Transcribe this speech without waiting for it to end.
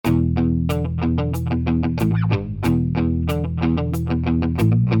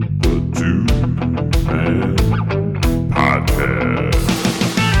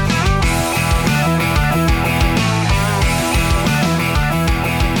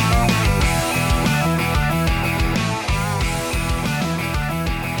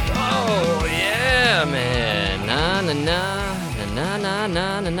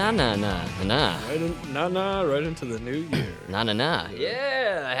Na-na-na-na-na-na. Right into the new year. Na-na-na.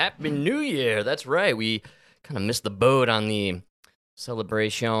 Yeah, Happy New Year. That's right. We kind of missed the boat on the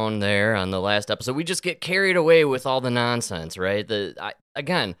celebration there on the last episode. We just get carried away with all the nonsense, right?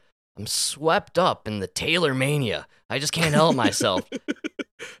 I'm swept up in the Taylor mania. I just can't help myself.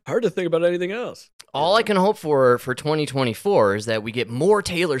 Hard to think about anything else. All I can hope for 2024 is that we get more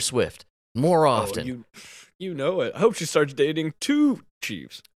Taylor Swift more often. You know it. I hope she starts dating two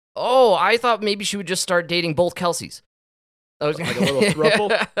Chiefs. Oh, I thought maybe she would just start dating both Kelseys. Like a little throuple?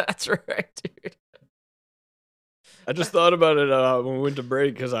 That's right, dude. I just thought about it when we went to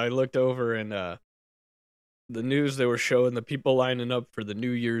break because I looked over and the news, they were showing the people lining up for the New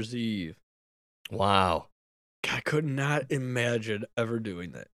Year's Eve. Wow. I could not imagine ever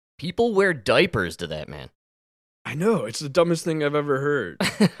doing that. People wear diapers to that, man. I know. It's the dumbest thing I've ever heard.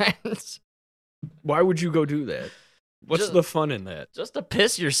 Why would you go do that? What's the fun in that? Just to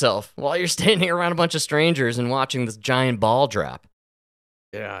piss yourself while you're standing around a bunch of strangers and watching this giant ball drop.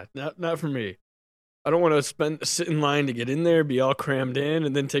 Yeah, not for me. I don't want to sit in line to get in there, be all crammed in,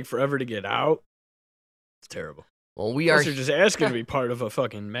 and then take forever to get out. It's terrible. Well, you're just asking to be part of a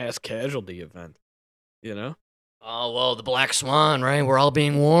fucking mass casualty event, you know? Oh, well, the Black Swan, right? We're all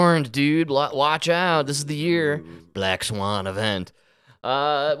being warned, dude. Watch out. This is the year. Black Swan event.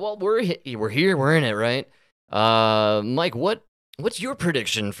 Well, we're here. We're in it, right? Mike, what's your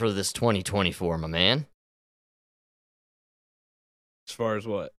prediction for this 2024, my man? As far as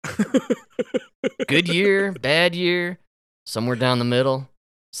what? Good year, bad year, somewhere down the middle,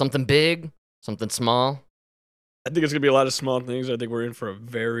 something big, something small. I think it's going to be a lot of small things. I think we're in for a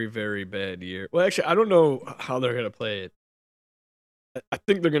very, very bad year. Well, actually, I don't know how they're going to play it. I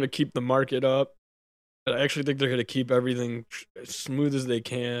think they're going to keep the market up. I actually think they're going to keep everything as smooth as they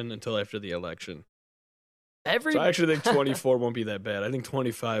can until after the election. So I actually think 24 won't be that bad. I think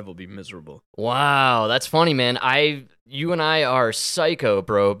 25 will be miserable. Wow, that's funny, man. You and I are psycho,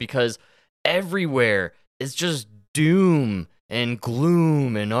 bro, because everywhere is just doom and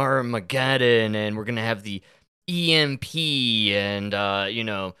gloom and Armageddon, and we're going to have the EMP and,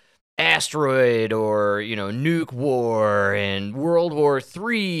 asteroid or, nuke war and World War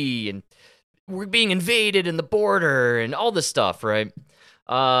III, and we're being invaded in the border and all this stuff, right?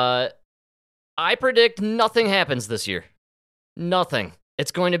 I predict nothing happens this year. Nothing.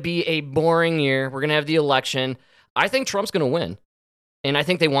 It's going to be a boring year. We're going to have the election. I think Trump's going to win. And I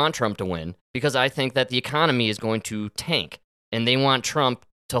think they want Trump to win because I think that the economy is going to tank and they want Trump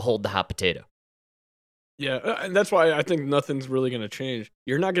to hold the hot potato. Yeah, and that's why I think nothing's really going to change.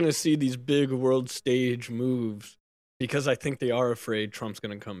 You're not going to see these big world stage moves because I think they are afraid Trump's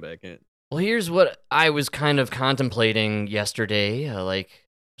going to come back in. Well, here's what I was kind of contemplating yesterday. I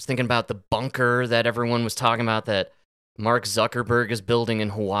was thinking about the bunker that everyone was talking about that Mark Zuckerberg is building in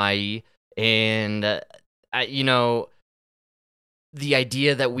Hawaii. And, the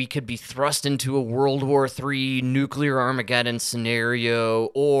idea that we could be thrust into a World War III nuclear Armageddon scenario,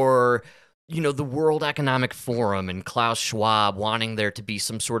 or, the World Economic Forum and Klaus Schwab wanting there to be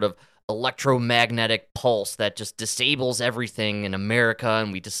some sort of electromagnetic pulse that just disables everything in America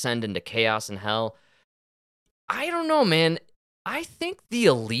and we descend into chaos and hell. I don't know, man. I think the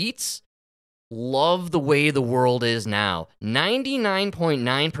elites love the way the world is now.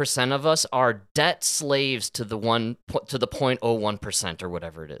 99.9% of us are debt slaves to the 0.01% or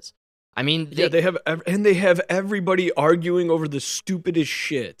whatever it is. I mean, they have everybody arguing over the stupidest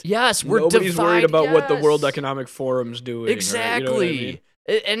shit. Yes, nobody's worried about what the World Economic Forum's doing. Exactly.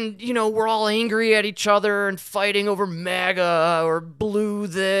 Right? And, we're all angry at each other and fighting over MAGA or blue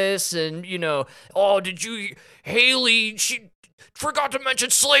this and, Haley, she forgot to mention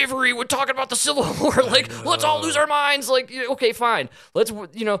slavery when talking about the Civil War. Let's all lose our minds. Okay, fine. Let's,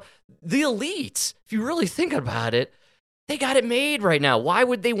 the elites, if you really think about it, they got it made right now. Why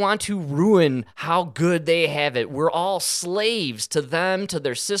would they want to ruin how good they have it? We're all slaves to them, to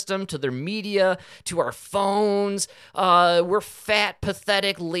their system, to their media, to our phones. We're fat,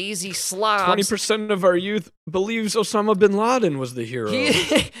 pathetic, lazy slobs. 20% of our youth believes Osama bin Laden was the hero.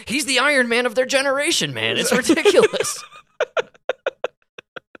 He's the Iron Man of their generation, man. It's ridiculous.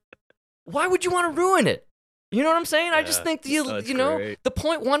 Why would you want to ruin it? You know what I'm saying? Yeah, I just think the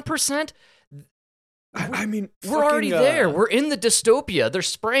 0.1%. I mean, we're already there. We're in the dystopia. They're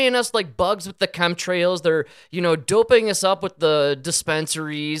spraying us like bugs with the chemtrails. They're, doping us up with the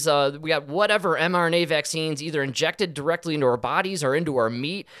dispensaries. We got whatever mRNA vaccines either injected directly into our bodies or into our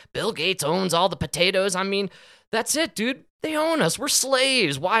meat. Bill Gates owns all the potatoes. I mean, that's it, dude. They own us. We're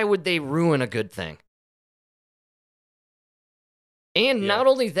slaves. Why would they ruin a good thing? And Yeah. not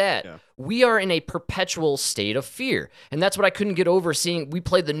only that, Yeah. we are in a perpetual state of fear. And that's what I couldn't get over seeing. We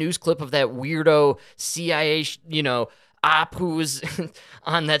played the news clip of that weirdo CIA, op who was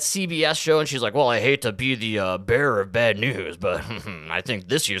on that CBS show. And she's like, well, I hate to be the bearer of bad news, but I think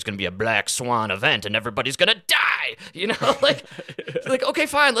this year's going to be a black swan event and everybody's going to die. Like, okay,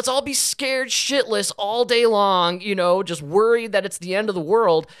 fine. Let's all be scared shitless all day long, just worried that it's the end of the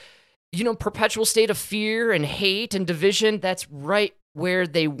world. Perpetual state of fear and hate and division, that's right where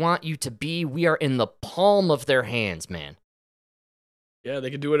they want you to be. We are in the palm of their hands, man. Yeah, they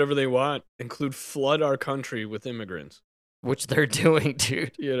can do whatever they want, include flood our country with immigrants. Which they're doing,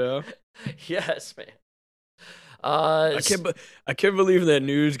 dude. Yes, man. I can't believe that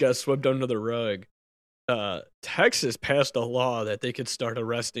news got swept under the rug. Texas passed a law that they could start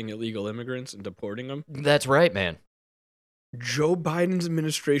arresting illegal immigrants and deporting them. That's right, man. Joe Biden's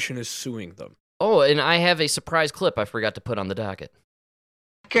administration is suing them. Oh, and I have a surprise clip I forgot to put on the docket.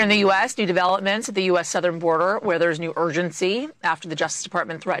 Here in the U.S., new developments at the U.S. southern border where there's new urgency after the Justice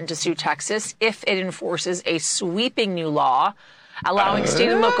Department threatened to sue Texas if it enforces a sweeping new law allowing state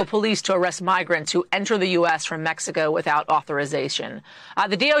and local police to arrest migrants who enter the U.S. from Mexico without authorization.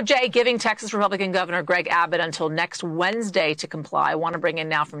 The DOJ giving Texas Republican Governor Greg Abbott until next Wednesday to comply. I want to bring in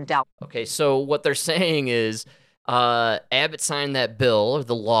now from Dallas. Okay, so what they're saying is Abbott signed that bill, or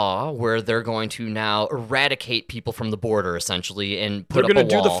the law, where they're going to now eradicate people from the border, essentially, and put up a wall. They're going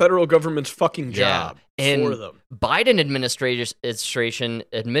to do the federal government's fucking job for them. Biden administration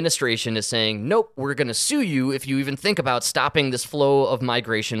is saying, nope, we're going to sue you if you even think about stopping this flow of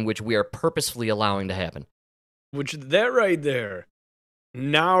migration, which we are purposefully allowing to happen. Which, that right there,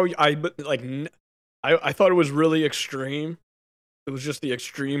 now, I thought it was really extreme. It was just the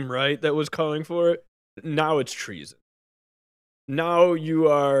extreme right that was calling for it. Now it's treason. Now you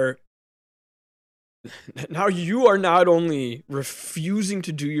are not only refusing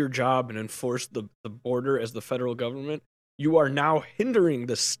to do your job and enforce the border as the federal government, you are now hindering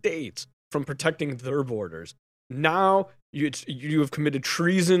the states from protecting their borders. Now you have committed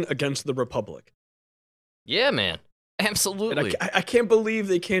treason against the republic. Yeah, man. Absolutely. And I can't believe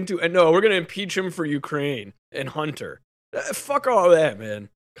they can't do. And no, we're going to impeach him for Ukraine and Hunter. Fuck all that, man.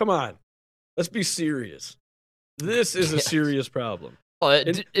 Come on. Let's be serious. This is a serious problem. Well,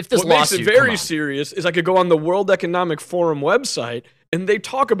 if this what makes it lawsuit, very serious is I could go on the World Economic Forum website and they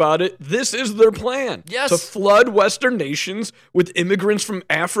talk about it. This is their plan. Yes. To flood Western nations with immigrants from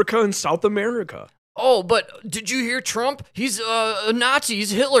Africa and South America. Oh, but did you hear Trump? He's a Nazi.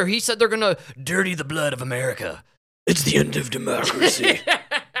 He's Hitler. He said they're going to dirty the blood of America. It's the end of democracy.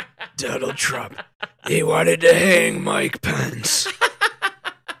 Donald Trump. He wanted to hang Mike Pence.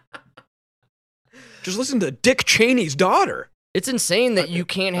 Just listen to Dick Cheney's daughter. It's insane that you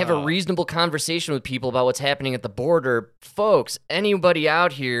can't have a reasonable conversation with people about what's happening at the border. Folks, anybody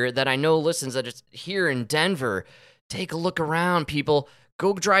out here that I know listens that is here in Denver, take a look around, people.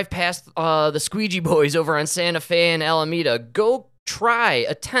 Go drive past the Squeegee Boys over on Santa Fe and Alameda. Go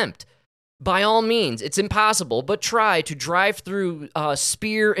attempt. By all means, it's impossible, but try to drive through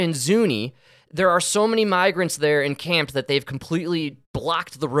Spear and Zuni. There are so many migrants there encamped that they've completely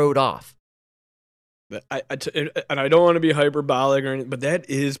blocked the road off. And I don't want to be hyperbolic or anything, but that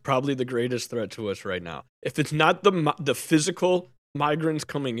is probably the greatest threat to us right now. If it's not the physical migrants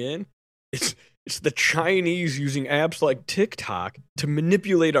coming in, it's the Chinese using apps like TikTok to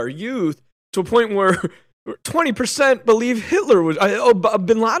manipulate our youth to a point where 20% believe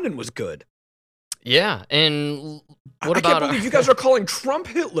Bin Laden was good. Yeah, and what I about? can't believe you guys are calling Trump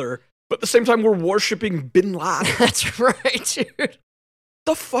Hitler, but at the same time we're worshiping Bin Laden. That's right, dude.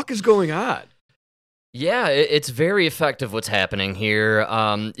 The fuck is going on? Yeah, it's very effective what's happening here.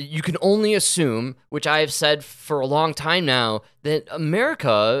 You can only assume, which I have said for a long time now, that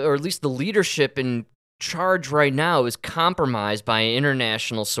America, or at least the leadership in charge right now, is compromised by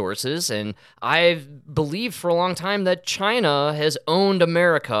international sources. And I've believed for a long time that China has owned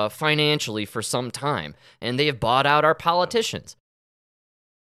America financially for some time, and they have bought out our politicians.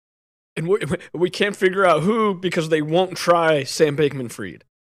 And we can't figure out who because they won't try Sam Bankman-Fried.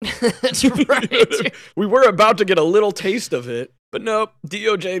 That's right. We were about to get a little taste of it, but nope,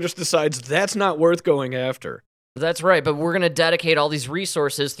 DOJ just decides that's not worth going after. That's right, but we're going to dedicate all these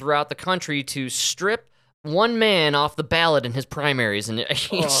resources throughout the country to strip one man off the ballot in his primaries in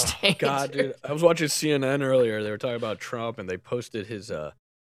each state. God, dude. I was watching CNN earlier. They were talking about Trump, and they posted his,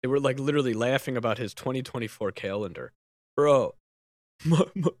 they were like literally laughing about his 2024 calendar. Bro,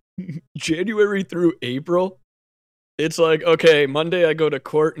 January through April, it's like, okay, Monday I go to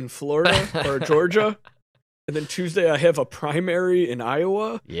court in Florida or Georgia, and then Tuesday I have a primary in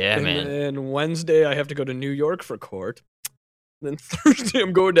Iowa. Yeah, and man. then Wednesday I have to go to New York for court. then Thursday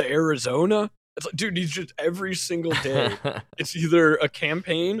I'm going to Arizona. It's like, dude, he's just every single day. It's either a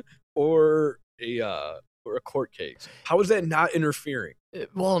campaign or a court case. How is that not interfering?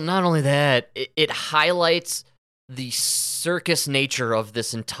 Well, not only that, it highlights the circus nature of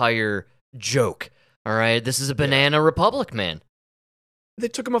this entire joke. All right, this is a banana republic, man. They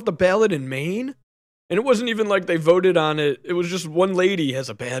took him off the ballot in Maine, and it wasn't even like they voted on it. It was just one lady has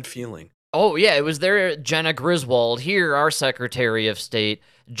a bad feeling. Oh, yeah, it was there, Jenna Griswold. Here, our Secretary of State,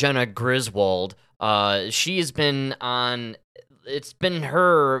 Jenna Griswold, she has been on, it's been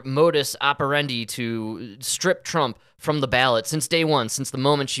her modus operandi to strip Trump from the ballot since day one, since the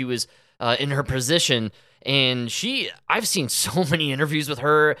moment she was in her position. And I've seen so many interviews with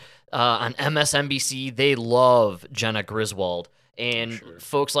her on MSNBC. They love Jenna Griswold. And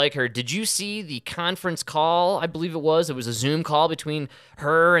folks like her. Did you see the conference call? I believe it was a Zoom call between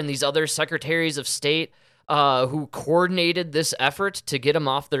her and these other secretaries of state who coordinated this effort to get them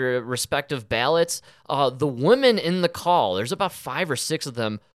off their respective ballots. The women in the call, there's about 5 or 6 of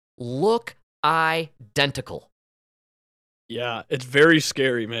them, look identical. Yeah, it's very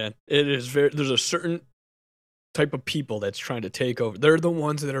scary, man. It is there's a certain type of people that's trying to take over. They're the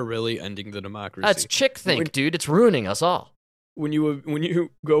ones that are really ending the democracy. That's chick think, dude. It's ruining us all. When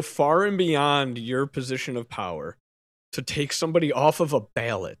you go far and beyond your position of power to take somebody off of a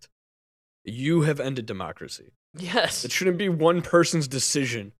ballot, you have ended democracy. Yes. It shouldn't be one person's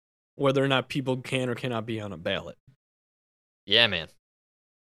decision whether or not people can or cannot be on a ballot. Yeah, man.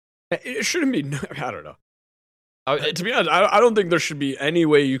 It shouldn't be. I don't know. To be honest, I don't think there should be any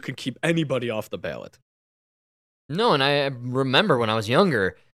way you can keep anybody off the ballot. No, and I remember when I was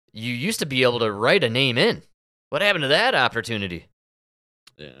younger, you used to be able to write a name in. What happened to that opportunity?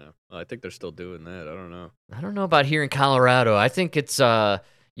 Yeah, I think they're still doing that. I don't know. I don't know about here in Colorado. I think it's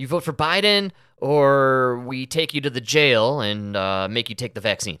you vote for Biden or we take you to the jail and make you take the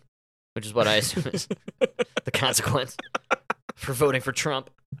vaccine, which is what I assume is the consequence for voting for Trump.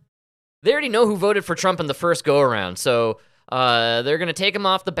 They already know who voted for Trump in the first go-around, so they're going to take him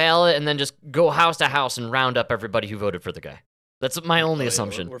off the ballot and then just go house to house and round up everybody who voted for the guy. That's my only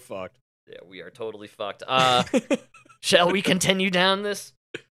assumption. We're fucked. Yeah, we are totally fucked. Shall we continue down this?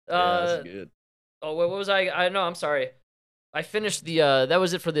 Yeah, that's good. Oh, what was I? No, I'm sorry. I finished the. That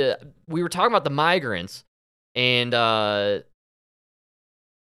was it for the. We were talking about the migrants, and did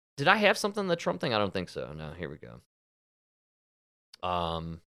I have something on the Trump thing? I don't think so. No, here we go.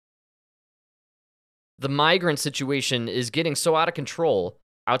 The migrant situation is getting so out of control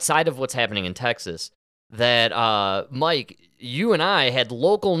outside of what's happening in Texas that Mike, you and I had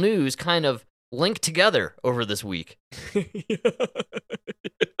local news kind of linked together over this week,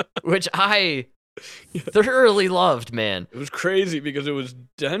 which I thoroughly loved, man. It was crazy because it was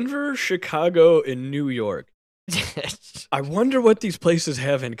Denver, Chicago, and New York. I wonder what these places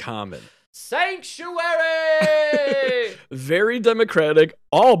have in common. Sanctuary! Very democratic,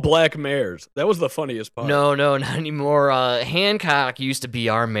 all black mayors. That was the funniest part. No, not anymore. Hancock used to be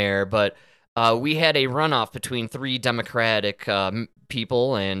our mayor, but we had a runoff between 3 Democratic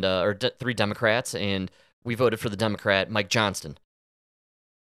people and 3 Democrats, and we voted for the Democrat, Mike Johnston.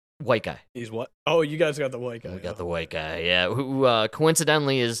 White guy. He's what? Oh, you guys got the white guy. We got the white guy, yeah. Who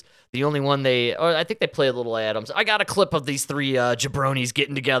coincidentally is the only one I think they play a little Adams. I got a clip of these 3 jabronis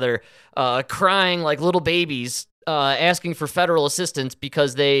getting together, crying like little babies, asking for federal assistance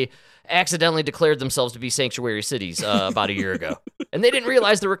because they accidentally declared themselves to be sanctuary cities about a year ago. And they didn't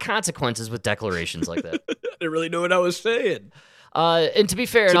realize there were consequences with declarations like that. I didn't really know what I was saying. And to be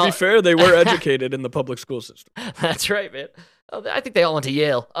fair, they were educated in the public school system. That's right, man. I think they all went to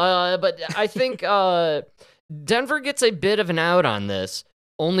Yale. But I think Denver gets a bit of an out on this,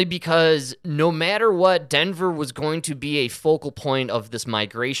 only because no matter what, Denver was going to be a focal point of this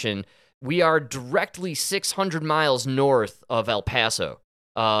migration. We are directly 600 miles north of El Paso,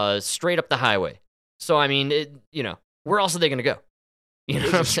 straight up the highway. So, I mean, where else are they going to go?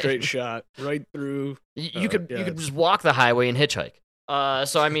 It's a straight shot right through. You could just walk the highway and hitchhike.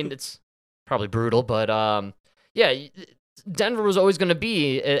 So I mean, it's probably brutal, but yeah, Denver was always going to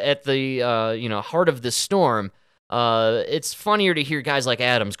be at the heart of this storm. It's funnier to hear guys like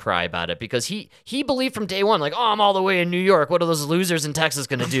Adams cry about it because he believed from day one, like, oh, I'm all the way in New York. What are those losers in Texas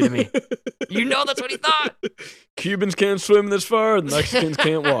going to do to me? That's what he thought. Cubans can't swim this far. The Mexicans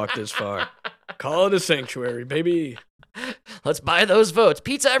can't walk this far. Call it a sanctuary, baby. Let's buy those votes.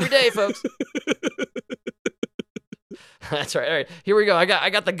 Pizza every day, folks. That's right. All right, here we go. I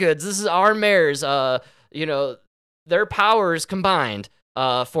got the goods. This is our mayors. Their powers combined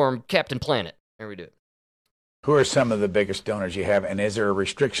form Captain Planet. Here we do it. Who are some of the biggest donors you have, and is there a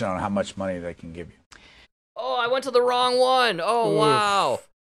restriction on how much money they can give you? Oh, I went to the wrong one. Oh, Oof. wow.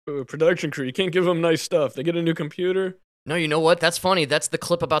 Production crew, you can't give them nice stuff. They get a new computer. No, you know what? That's funny. That's the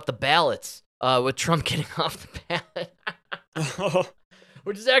clip about the ballots with Trump getting off the ballot.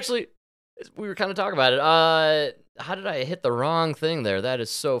 Which is actually, we were kind of talking about it. How did I hit the wrong thing there? That is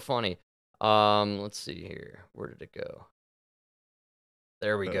so funny. Let's see here. Where did it go?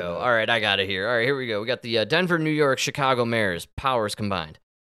 There we go. All right, I got it here. All right, here we go. We got the Denver, New York, Chicago mayors, powers combined.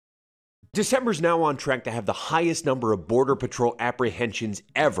 December's now on track to have the highest number of Border Patrol apprehensions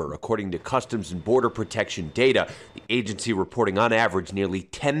ever, according to Customs and Border Protection data. The agency reporting on average nearly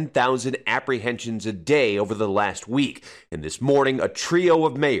 10,000 apprehensions a day over the last week. And this morning, a trio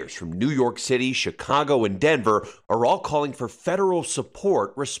of mayors from New York City, Chicago, and Denver are all calling for federal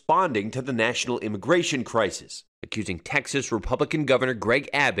support responding to the national immigration crisis, accusing Texas Republican Governor Greg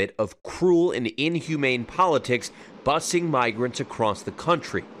Abbott of cruel and inhumane politics busing migrants across the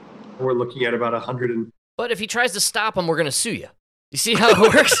country. We're looking at about 100. But if he tries to stop him, we're going to sue you. You see how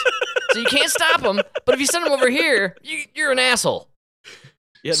it works? So you can't stop him, but if you send him over here, you're an asshole.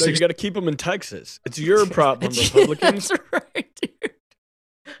 Yeah, no, you got to keep them in Texas. It's your problem, Republicans. That's right, dude.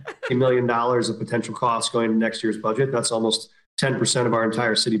 $1 million of potential costs going into next year's budget. That's almost 10% of our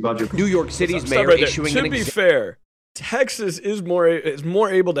entire city budget. New York City's Stop mayor right there. issuing To be fair, Texas is more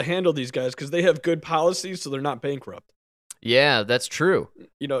able to handle these guys because they have good policies, so they're not bankrupt. Yeah, that's true.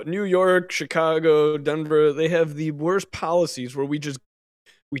 You know, New York, Chicago, Denver, they have the worst policies where we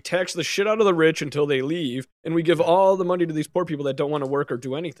tax the shit out of the rich until they leave, and we give all the money to these poor people that don't want to work or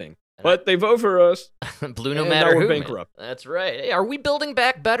do anything. But they vote for us. Blue no and matter now we're who. bankrupt. Man. That's right. Hey, are we building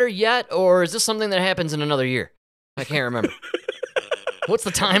back better yet, or is this something that happens in another year? I can't remember. What's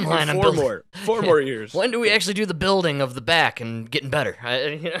the timeline on building? Four more years. When do we actually do the building of the back and getting better?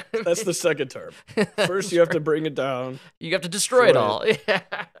 That's the second term. First, you have to bring it down. You have to destroy it all. Yeah.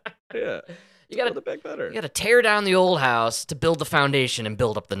 Yeah. You gotta build it back better. You gotta tear down the old house to build the foundation and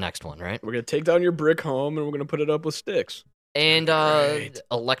build up the next one, right? We're gonna take down your brick home and we're gonna put it up with sticks. And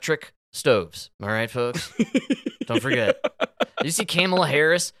electric stoves. All right, folks. Don't forget. Did you see Kamala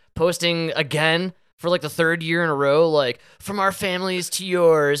Harris posting again for like the third year in a row, like, from our families to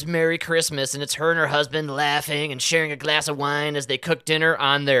yours, Merry Christmas, and it's her and her husband laughing and sharing a glass of wine as they cook dinner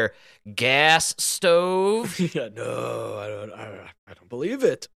on their gas stove? Yeah, no, I don't believe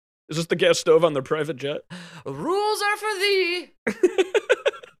it. Is this the gas stove on their private jet? Rules are for thee.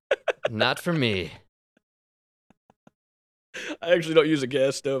 Not for me. I actually don't use a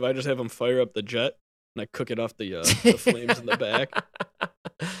gas stove. I just have them fire up the jet, and I cook it off the flames in the back.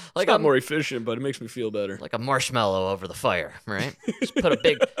 Like, it's not more efficient, but it makes me feel better. Like a marshmallow over the fire, right? Just put a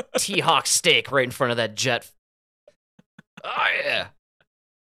big T-Hawk steak right in front of that jet. Oh, yeah.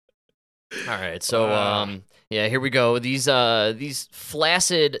 All right, so, yeah, here we go. These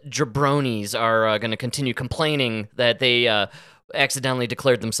flaccid jabronis are going to continue complaining that they accidentally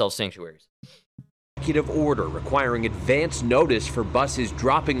declared themselves sanctuaries. Executive order requiring advance notice for buses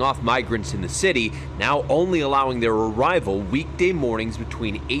dropping off migrants in the city, now only allowing their arrival weekday mornings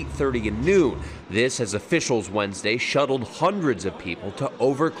between 8:30 and noon. This as officials Wednesday shuttled hundreds of people to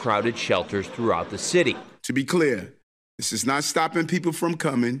overcrowded shelters throughout the city. To be clear, this is not stopping people from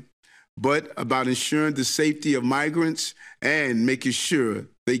coming, but about ensuring the safety of migrants and making sure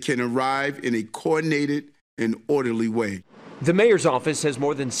they can arrive in a coordinated and orderly way. The mayor's office says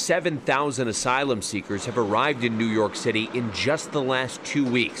more than 7,000 asylum seekers have arrived in New York City in just the last 2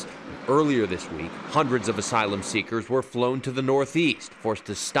 weeks. Earlier this week, hundreds of asylum seekers were flown to the Northeast, forced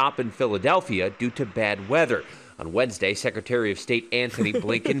to stop in Philadelphia due to bad weather. On Wednesday, Secretary of State Anthony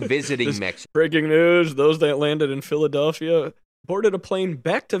Blinken visiting Mexico. Breaking news, those that landed in Philadelphia boarded a plane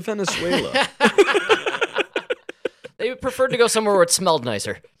back to Venezuela. They preferred to go somewhere where it smelled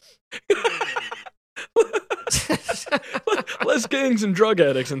nicer. Less gangs and drug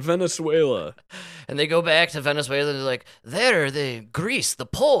addicts in Venezuela. And they go back to Venezuela and they're like, there, they grease the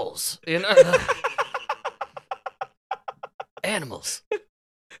poles. You know? Animals.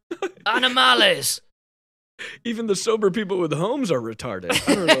 Animales. Even the sober people with homes are retarded.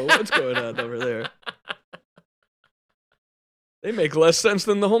 I don't know what's going on over there. They make less sense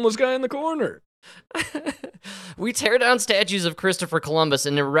than the homeless guy in the corner. We tear down statues of Christopher Columbus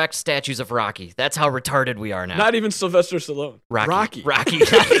and erect statues of Rocky. That's how retarded we are now. Not even Sylvester Stallone. Rocky.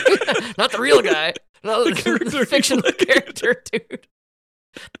 Not the real guy. No, the fictional character, dude.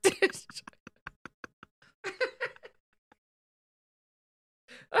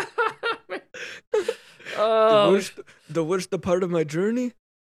 The worst part of my journey?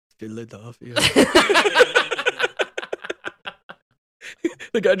 Philadelphia.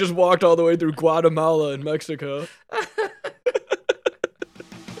 The guy just walked all the way through Guatemala and Mexico.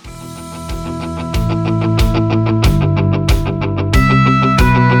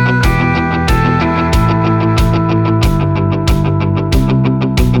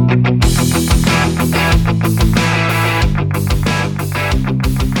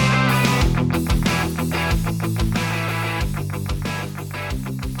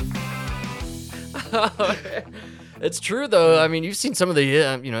 It's true, though. I mean, you've seen some of the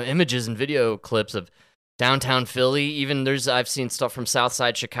images and video clips of downtown Philly. Even I've seen stuff from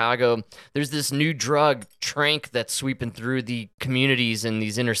Southside Chicago. There's this new drug, Trank, that's sweeping through the communities in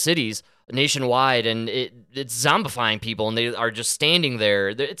these inner cities nationwide, and it's zombifying people, and they are just standing there.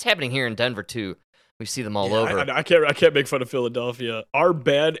 It's happening here in Denver too. We see them all over. I can't make fun of Philadelphia. Our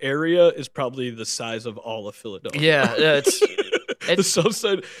bad area is probably the size of all of Philadelphia. Yeah, it's the south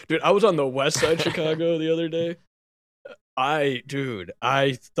side. Dude, I was on the west side of Chicago the other day. I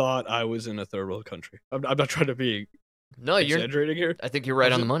thought I was in a third world country. I'm not trying to be exaggerating here. I think you're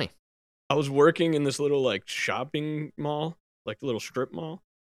right on the money. I was working in this little like shopping mall, like the little strip mall,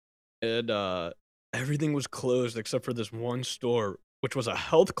 and everything was closed except for this one store, which was a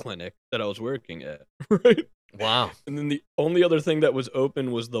health clinic that I was working at. Right? Wow. And then the only other thing that was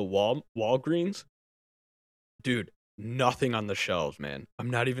open was the Walgreens. Dude, nothing on the shelves, man. I'm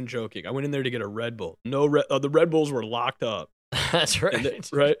not even joking. I went in there to get a Red Bull. The Red Bulls were locked up. That's right.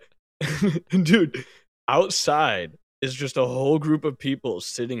 Right? Dude, outside is just a whole group of people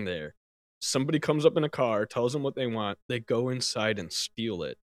sitting there. Somebody comes up in a car, tells them what they want. They go inside and steal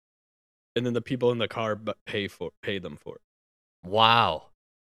it. And then the people in the car pay them for it. Wow.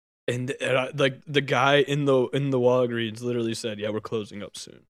 And like the guy in the Walgreens literally said, "Yeah, we're closing up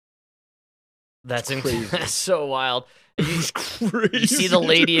soon." That's crazy. That's so wild. It's crazy. You see the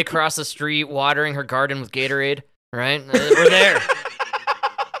lady across the street watering her garden with Gatorade, right? We're there.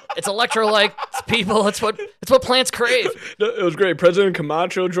 It's electrolytes, people. It's what plants crave. No, it was great. President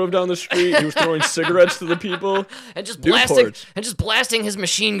Camacho drove down the street. He was throwing cigarettes to the people and just blasting his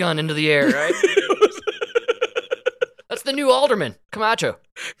machine gun into the air. Right? That's the new alderman, Camacho.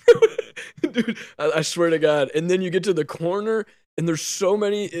 Dude, I swear to God. And then you get to the corner, and there's so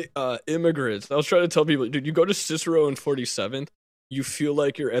many immigrants. I was trying to tell people, dude, you go to Cicero and 47th, you feel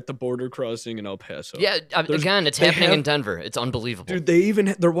like you're at the border crossing in El Paso. Yeah, again, it's happening in Denver. It's unbelievable. Dude,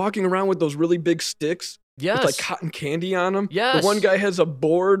 they're walking around with those really big sticks. Yes. With like cotton candy on them. Yes. The one guy has a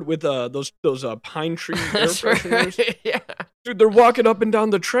board with those pine tree air fresheners. Right. Yeah. Dude, they're walking up and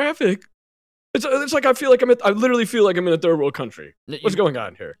down the traffic. It's like I literally feel like I'm in a third world country. What's going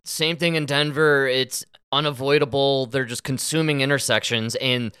on here? Same thing in Denver. It's unavoidable. They're just consuming intersections.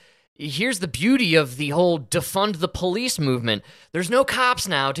 And here's the beauty of the whole defund the police movement. There's no cops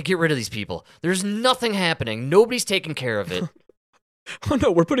now to get rid of these people. There's nothing happening. Nobody's taking care of it. Oh no,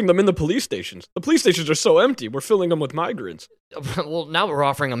 we're putting them in the police stations. The police stations are so empty. We're filling them with migrants. Well, now we're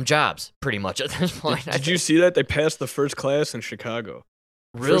offering them jobs, pretty much at this point. Did you see that? They passed the first class in Chicago.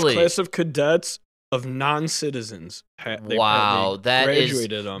 Really? First class of cadets of non-citizens. Wow, that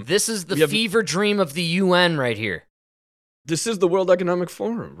graduated is. This is the fever dream of the UN right here. This is the World Economic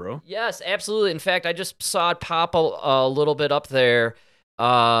Forum, bro. Yes, absolutely. In fact, I just saw it pop a little bit up there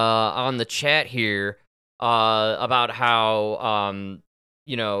on the chat here about how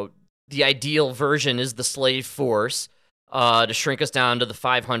the ideal version is the slave force to shrink us down to the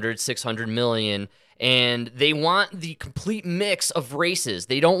 500, 600 million. And they want the complete mix of races.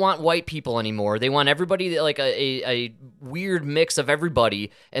 They don't want white people anymore. They want everybody, like a weird mix of everybody,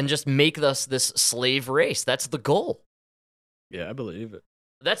 and just make us this slave race. That's the goal. Yeah, I believe it.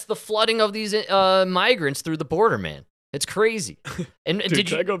 That's the flooding of these migrants through the border, man. It's crazy. And Dude, did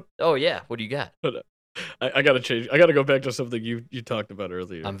you? Oh yeah, what do you got? I gotta change. I gotta go back to something you talked about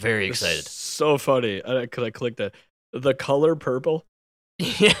earlier. I'm very excited. So funny. Because I clicked that. The color purple.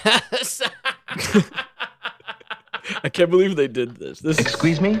 Yes. I can't believe they did this.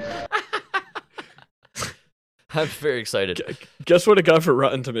 Excuse me? I'm very excited. Guess what it got for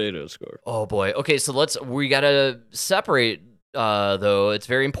Rotten Tomatoes score? Oh boy. Okay, so we gotta separate though. It's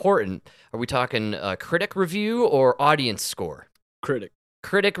very important. Are we talking critic review or audience score?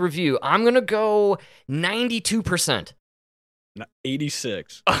 Critic review. I'm gonna go 92%.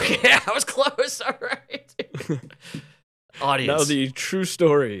 86. Okay, I was close. All right. Audience. Now the true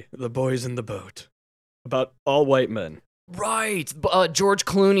story, The Boys in the Boat, about all white men. Right. George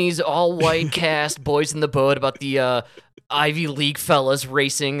Clooney's all-white cast, Boys in the Boat, about the Ivy League fellas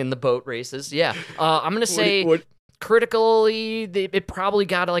racing in the boat races. Yeah. I'm going to say critically, it probably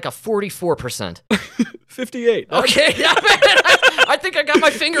got like a 44%. 58. Okay. Yeah, man, I think I got my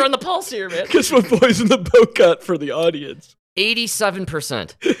finger on the pulse here, man. Guess what Boys in the Boat got for the audience?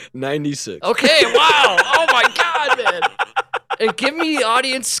 87%. 96. Okay, wow. Oh my God, man. And give me the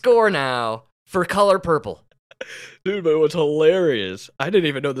audience score now for Color Purple. Dude, but what's hilarious, I didn't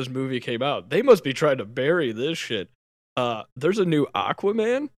even know this movie came out. They must be trying to bury this shit. There's a new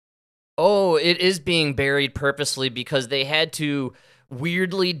Aquaman. Oh, it is being buried purposely because they had to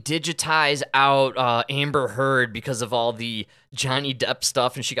weirdly digitize out Amber Heard because of all the Johnny Depp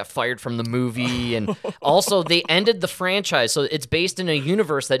stuff, and she got fired from the movie. And also, they ended the franchise, so it's based in a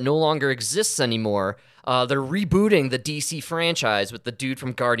universe that no longer exists anymore. They're rebooting the DC franchise with the dude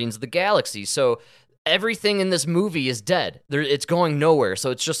from Guardians of the Galaxy. So everything in this movie is dead. It's going nowhere,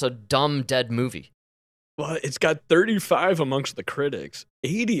 so it's just a dumb, dead movie. Well, it's got 35 amongst the critics,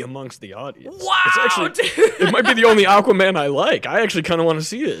 80 amongst the audience. Wow, it's actually, dude! It might be the only Aquaman I like. I actually kind of want to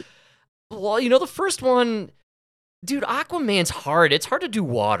see it. Well, you know, the first one, dude, Aquaman's hard. It's hard to do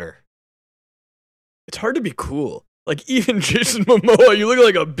water. It's hard to be cool. Like, even Jason Momoa, you look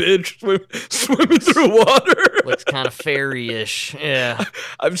like a bitch swimming through water. Looks kind of fairy-ish. Yeah.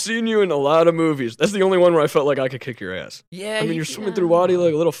 I've seen you in a lot of movies. That's the only one where I felt like I could kick your ass. Yeah. I mean, you're swimming through water, you look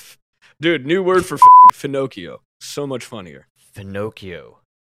like a little... Dude, new word for Finocchio. So much funnier. Finocchio.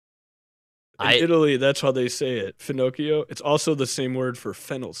 In Italy, that's how they say it. Finocchio. It's also the same word for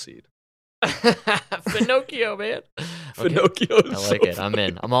fennel seed. Finocchio, man. Finocchio. I like it. I'm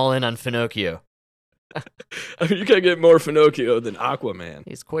in. I'm all in on Finocchio. I mean, you can't get more Finocchio than Aquaman.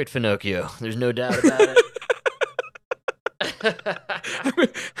 He's quite Finocchio. There's no doubt about it.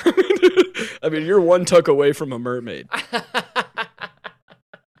 I mean, you're one tuck away from a mermaid.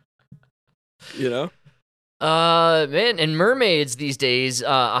 You know? Man, and mermaids these days,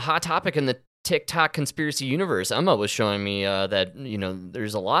 a hot topic in the TikTok conspiracy universe. Emma was showing me that, you know,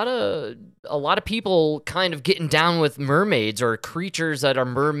 there's a lot of people kind of getting down with mermaids or creatures that are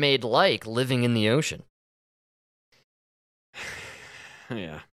mermaid-like living in the ocean.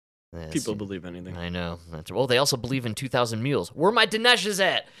 Yeah. Yes. People believe anything. I know. Well, they also believe in 2,000 mules. Where my Dinesh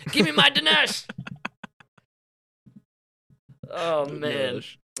at? Give me my Dinesh! Oh, man.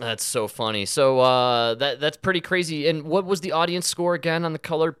 That's so funny. So that's pretty crazy. And what was the audience score again on The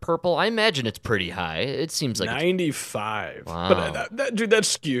Color Purple? I imagine it's pretty high. It seems like 95. Wow. But dude, that's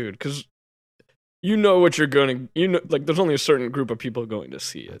skewed because you know what you're going to. You know, like there's only a certain group of people going to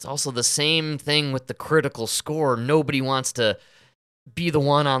see it. It's also the same thing with the critical score. Nobody wants to be the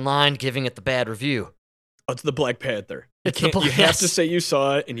one online giving it the bad review. Oh, it's the Black Panther. You have to say you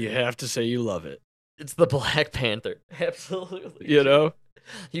saw it, and you have to say you love it. It's the Black Panther. Absolutely. You know?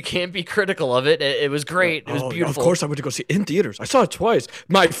 You can't be critical of it. It was great. It was beautiful. Of course I went to go see it in theaters. I saw it twice.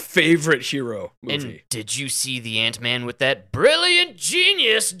 My favorite hero movie. And did you see the Ant-Man with that brilliant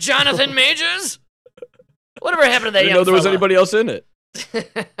genius, Jonathan Majors? Whatever happened to that young didn't know there was fella? anybody else in it.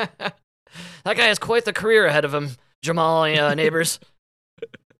 That guy has quite the career ahead of him, Jamal Neighbors.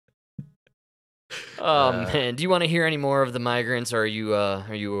 Oh, man. Do you want to hear any more of the migrants, or are you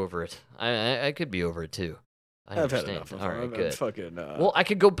over it? I could be over it, too. I've had enough of All right, I'm good. fucking, Well, I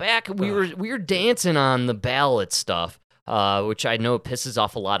could go back. We were dancing on the ballot stuff, which I know pisses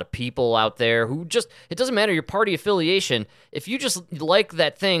off a lot of people out there who just, it doesn't matter your party affiliation. If you just like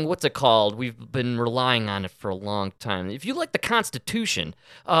that thing, what's it called? We've been relying on it for a long time. If you like the Constitution,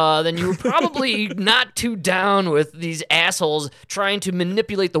 then you were probably not too down with these assholes trying to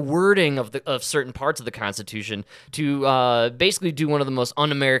manipulate the wording of certain parts of the Constitution to basically do one of the most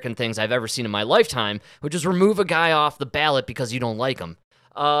un-American things I've ever seen in my lifetime, which is remove a guy off the ballot because you don't like him.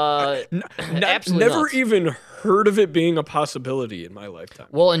 Absolutely never nuts. even heard of it being a possibility in my lifetime.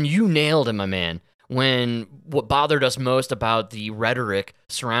 Well, and you nailed it, my man. When what bothered us most about the rhetoric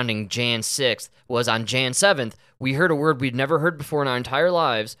surrounding Jan 6th was on Jan 7th, we heard a word we'd never heard before in our entire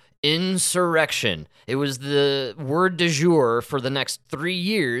lives, insurrection. It was the word du jour for the next 3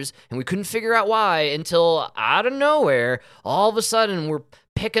 years, and we couldn't figure out why until out of nowhere, all of a sudden we're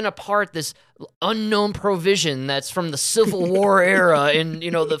picking apart this unknown provision that's from the Civil War era in, you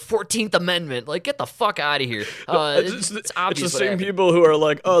know, the 14th Amendment. Like, get the fuck out of here. It's obvious. It's the same people who are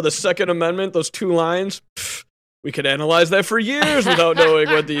like, oh, the Second Amendment, those 2 lines, we could analyze that for years without knowing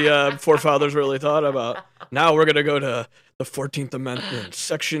what the forefathers really thought about. Now we're going to go to the 14th Amendment,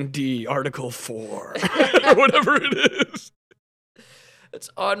 Section D, Article 4, or whatever it is. It's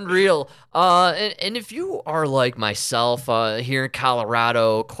unreal. And if you are like myself here in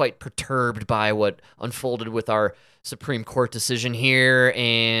Colorado, quite perturbed by what unfolded with our Supreme Court decision here,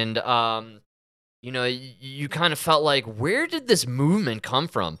 and you know, you kind of felt like, where did this movement come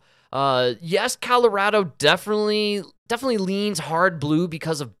from? Yes, Colorado definitely leans hard blue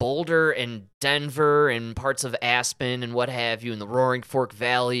because of Boulder and Denver and parts of Aspen and what have you, in the Roaring Fork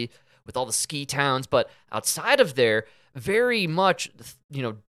Valley with all the ski towns. But outside of there, very much, you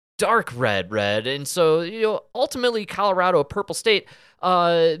know, dark red. And so, you know, ultimately Colorado, a purple state.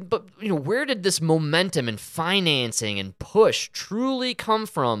 But, you know, where did this momentum and financing and push truly come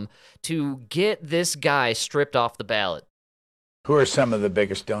from to get this guy stripped off the ballot? Who are some of the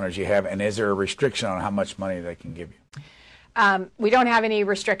biggest donors you have, and is there a restriction on how much money they can give you? We don't have any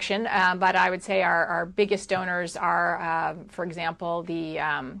restriction, but I would say our biggest donors are, for example, the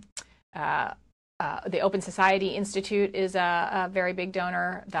Open Society Institute is a very big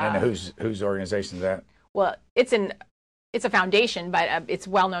donor. And whose organization is that? Well, it's a foundation, but it's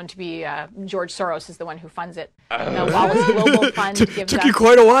well known to be George Soros is the one who funds it. The Wallace Global Fund gives Took you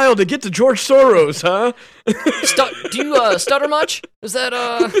quite a while to get to George Soros, huh? Do you stutter much? Is that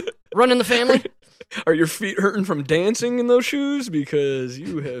run in the family? Are your feet hurting from dancing in those shoes? Because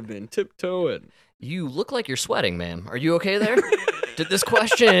you have been tiptoeing. You look like you're sweating, ma'am. Are you okay there? Did this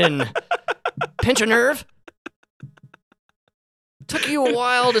question pinch a nerve? Took you a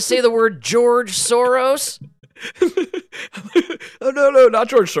while to say the word George Soros? Oh, no, not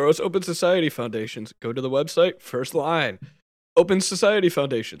George Soros. Open Society Foundations. Go to the website, first line. Open Society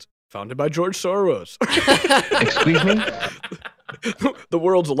Foundations, founded by George Soros. Excuse me? The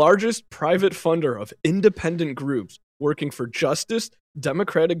world's largest private funder of independent groups working for justice,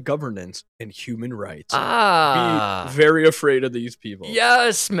 democratic governance, and human rights. Be very afraid of these people.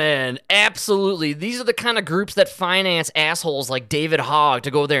 Yes, man. Absolutely. These are the kind of groups that finance assholes like David Hogg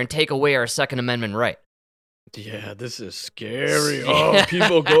to go there and take away our Second Amendment right. Yeah, this is scary. Oh,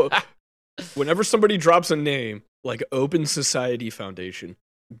 people go... Whenever somebody drops a name like Open Society Foundation,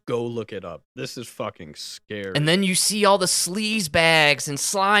 go look it up. This is fucking scary. And then you see all the sleaze bags and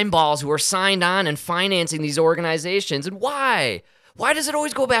slime balls who are signed on and financing these organizations. And why? Why does it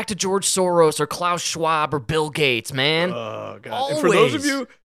always go back to George Soros or Klaus Schwab or Bill Gates, man? Oh, God. Always. And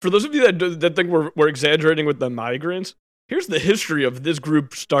for those of you that think we're exaggerating with the migrants, here's the history of this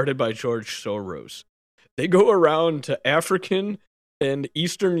group started by George Soros. They go around to African and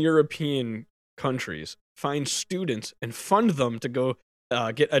Eastern European countries, find students, and fund them to go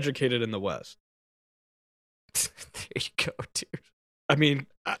get educated in the West. There you go, dude. I mean,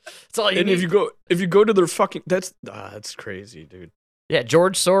 that's all you and need. if you go to their fucking that's crazy, dude. Yeah,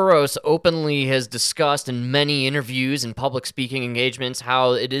 George Soros openly has discussed in many interviews and public speaking engagements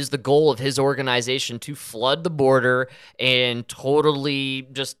how it is the goal of his organization to flood the border and totally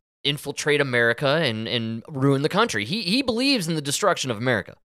just infiltrate America and ruin the country. He believes in the destruction of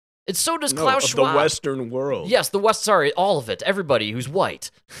America. And so does Klaus Schwab. The Western world. Yes, the West. Sorry, all of it. Everybody who's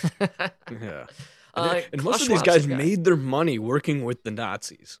white. Yeah. And most of these guys made their money working with the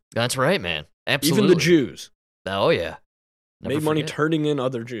Nazis. That's right, man. Absolutely. Even the Jews. Oh, yeah. Made money turning in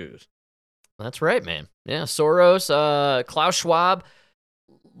other Jews. That's right, man. Yeah, Soros, Klaus Schwab,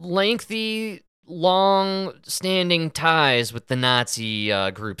 lengthy, long-standing ties with the Nazi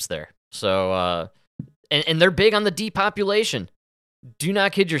groups there. So, and they're big on the depopulation. Do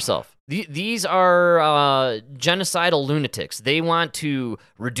not kid yourself. These are genocidal lunatics. They want to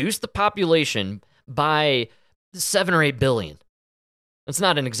reduce the population by 7 or 8 billion. That's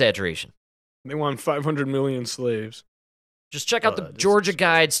not an exaggeration. They want 500 million slaves. Just check out the Georgia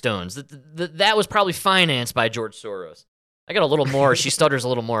Guidestones. That was probably financed by George Soros. I got a little more. She stutters a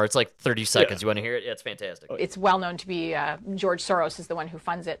little more. It's like 30 seconds. Yeah. You want to hear it? Yeah, it's fantastic. It's well known to be George Soros is the one who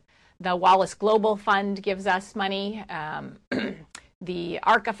funds it. The Wallace Global Fund gives us money. The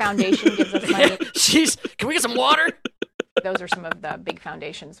ARCA Foundation gives us money. Jeez, can we get some water? Those are some of the big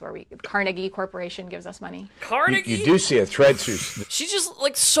foundations where Carnegie Corporation gives us money. Carnegie? You do see a thread through. She's just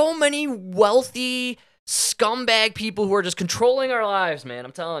like so many wealthy scumbag people who are just controlling our lives, man.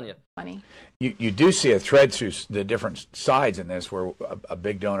 I'm telling you. Money. You do see a thread through the different sides in this where a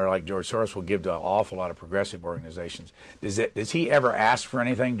big donor like George Soros will give to an awful lot of progressive organizations. Does he ever ask for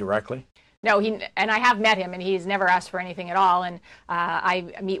anything directly? No, and I have met him, and he's never asked for anything at all. And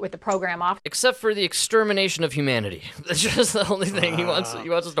I meet with the program often. Except for the extermination of humanity. That's just the only thing he wants. He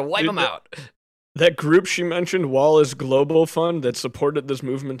wants us to wipe them out. That group she mentioned, Wallace Global Fund, that supported this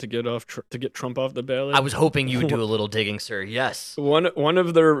movement to get Trump off the ballot. I was hoping you would do a little digging, sir. Yes. One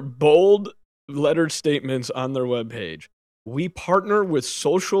of their bold lettered statements on their webpage: "We partner with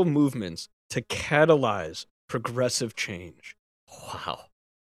social movements to catalyze progressive change." Wow.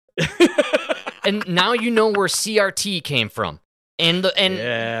 And now you know where CRT came from. And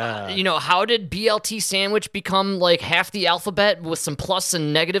you know, how did BLT sandwich become like half the alphabet with some plus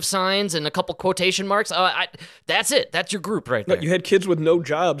and negative signs and a couple quotation marks? That's it. That's your group right there. You had kids with no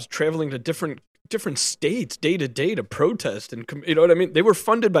jobs traveling to different states day to day to protest, and you know what I mean? They were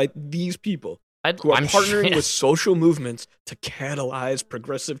funded by these people who are partnering with social movements to catalyze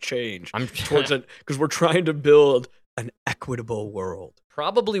progressive change towards it, because we're trying to build an equitable world.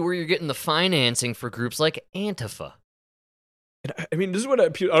 Probably where you're getting the financing for groups like Antifa. I mean, this is what I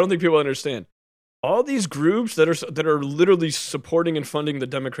don't think people understand. All these groups that are literally supporting and funding the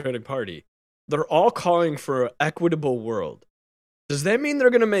Democratic Party, they're all calling for an equitable world. Does that mean they're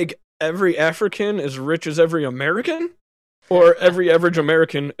going to make every African as rich as every American? or every average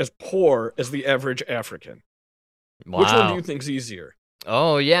American as poor as the average African? Wow. Which one do you think's easier?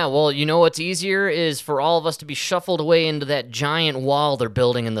 Oh, yeah. Well, you know what's easier is for all of us to be shuffled away into that giant wall they're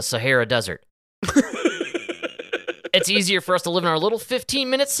building in the Sahara Desert. It's easier for us to live in our little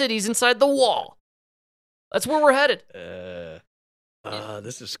 15-minute cities inside the wall. That's where we're headed.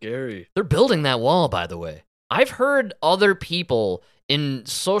 This is scary. They're building that wall, by the way. I've heard other people in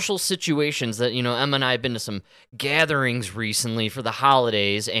social situations that, Emma and I have been to some gatherings recently for the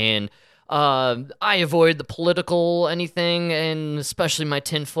holidays, and I avoid the political anything, and especially my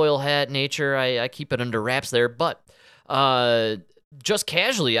tinfoil hat nature. I keep it under wraps there. But just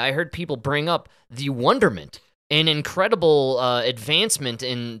casually, I heard people bring up the wonderment and incredible advancement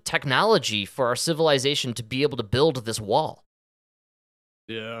in technology for our civilization to be able to build this wall.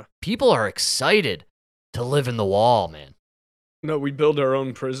 Yeah. People are excited to live in the wall, man. No, we build our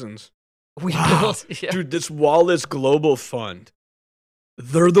own prisons. We build, Dude, this Wallace Global Fund.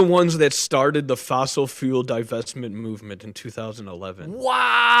 They're the ones that started the fossil fuel divestment movement in 2011.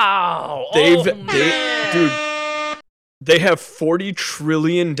 Wow! They have $40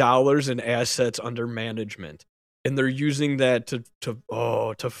 trillion in assets under management, and they're using that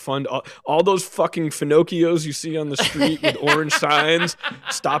to fund all those fucking Finocchios you see on the street with orange signs,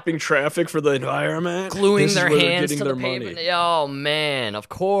 stopping traffic for the environment, gluing this their is where they're hands getting to their the money. pavement. Oh man, of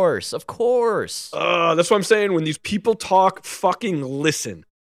course. That's what I'm saying. When these people talk, fucking listen,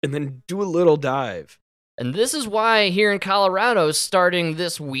 and then do a little dive. And this is why here in Colorado, starting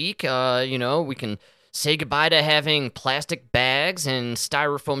this week, we can say goodbye to having plastic bags and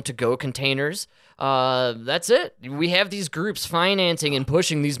styrofoam to-go containers. That's it. We have these groups financing and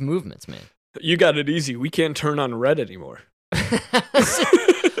pushing these movements, man. You got it easy. We can't turn on red anymore. Look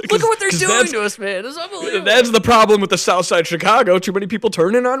at what they're doing to us, man. It's unbelievable. That's the problem with the South Side Chicago. Too many people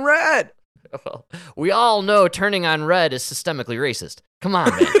turning on red. Well, we all know turning on red is systemically racist. Come on,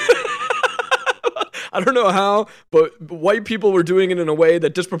 man. I don't know how, but white people were doing it in a way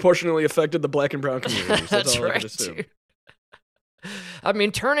that disproportionately affected the black and brown communities. That's all I right, can assume. dude. I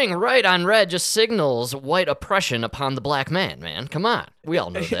mean, turning right on red just signals white oppression upon the black man. Come on. We all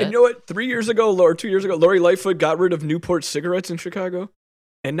know that. And you know what? 2 years ago, Lori Lightfoot got rid of Newport cigarettes in Chicago,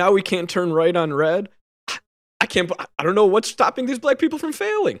 and now we can't turn right on red. I don't know what's stopping these black people from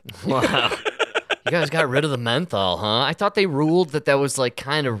failing. Wow. You guys got rid of the menthol, huh? I thought they ruled that was like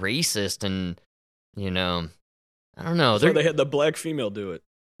kind of racist and, I don't know. So they had the black female do it.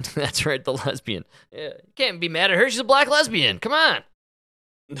 That's right, the lesbian. Yeah, you can't be mad at her. She's a black lesbian. Come on.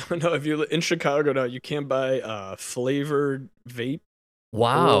 No, if you're in Chicago now, you can't buy flavored vape.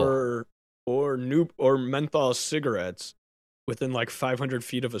 Wow. Or menthol cigarettes within like 500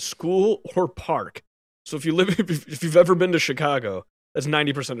 feet of a school or park. So if you've ever been to Chicago, that's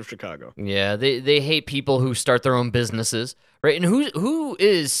 90% of Chicago. Yeah, they hate people who start their own businesses, right? And who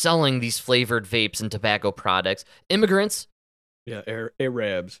is selling these flavored vapes and tobacco products? Immigrants. Yeah,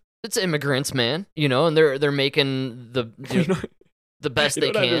 Arabs. It's immigrants, man. And they're making the best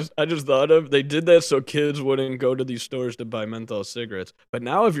they can. I just thought of, they did that so kids wouldn't go to these stores to buy menthol cigarettes. But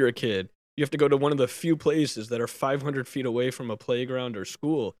now if you're a kid, you have to go to one of the few places that are 500 feet away from a playground or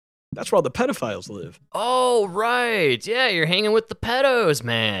school. That's where all the pedophiles live. Oh, right. Yeah, you're hanging with the pedos,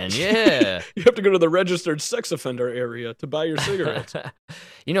 man. Yeah. You have to go to the registered sex offender area to buy your cigarettes.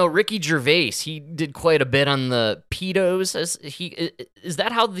 Ricky Gervais, he did quite a bit on the pedos. Is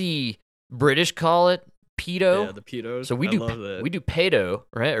that how the British call it? Pedo? Yeah, the pedos. So we love that. We do pedo,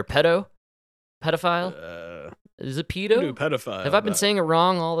 right? Or pedo? Pedophile? Is it pedo? We do pedophile. Have I been saying it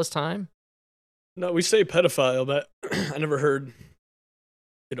wrong all this time? No, we say pedophile, but I never heard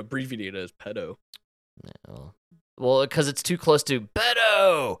it abbreviated as pedo. No. Well, because it's too close to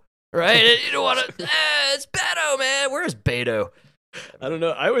Beto, right? You don't want to. It's Beto, man. Where's Beto? I don't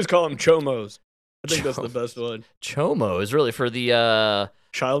know. I always call them chomos. I think that's the best one. Chomo is really for the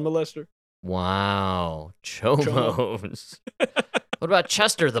child molester. Wow, chomos. What about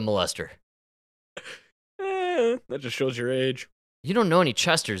Chester the molester? That just shows your age. You don't know any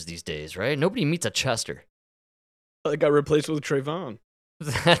Chesters these days, right? Nobody meets a Chester. I got replaced with Trayvon.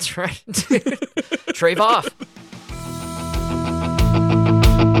 That's right. Trayvoff.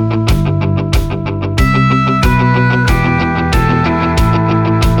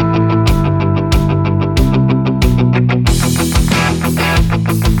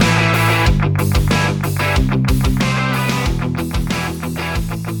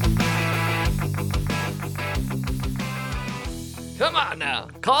 Come on now.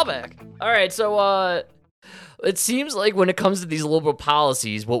 Call back. All right, so it seems like when it comes to these liberal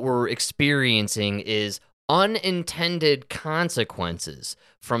policies, what we're experiencing is unintended consequences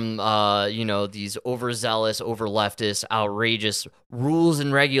from, these overzealous, over-leftist, outrageous rules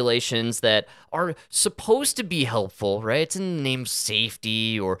and regulations that are supposed to be helpful, right? It's in the name of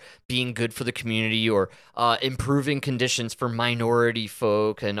safety or being good for the community or improving conditions for minority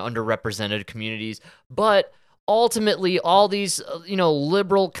folk and underrepresented communities. But ultimately, all these,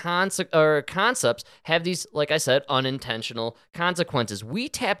 liberal concepts have these, like I said, unintentional consequences. We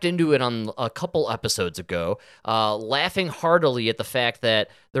tapped into it on a couple episodes ago, laughing heartily at the fact that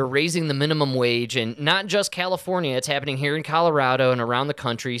they're raising the minimum wage, and not just California, it's happening here in Colorado and around the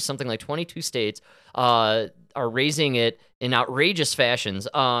country. Something like 22 states are raising it in outrageous fashions.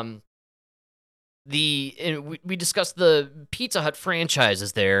 We discussed the Pizza Hut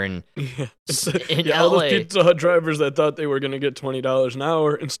franchises there in LA. All those Pizza Hut drivers that thought they were going to get $20 an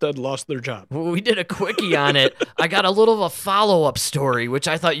hour instead lost their job. We did a quickie on it. I got a little of a follow-up story, which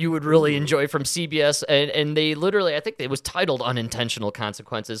I thought you would really enjoy from CBS, and they literally, I think it was titled Unintentional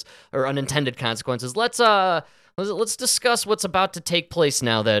Consequences or Unintended Consequences. Let's discuss what's about to take place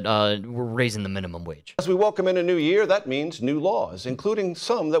now that we're raising the minimum wage. As we welcome in a new year, that means new laws, including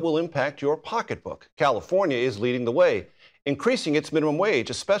some that will impact your pocketbook. California is leading the way, increasing its minimum wage,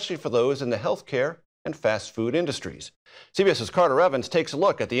 especially for those in the healthcare and fast food industries. CBS's Carter Evans takes a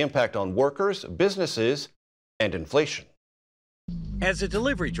look at the impact on workers, businesses, and inflation. As a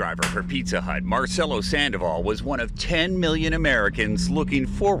delivery driver for Pizza Hut, Marcelo Sandoval was one of 10 million Americans looking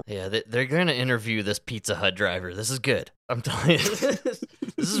forward. Yeah, they're going to interview this Pizza Hut driver. This is good. I'm telling you, this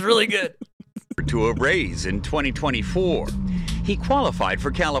is really good. To a raise in 2024. He qualified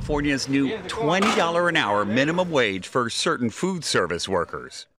for California's new $20 an hour minimum wage for certain food service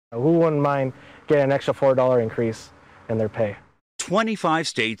workers. Who wouldn't mind getting an extra $4 increase in their pay? 25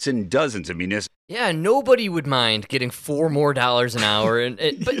 states and dozens of municipalities. Yeah, nobody would mind getting $4 more an hour,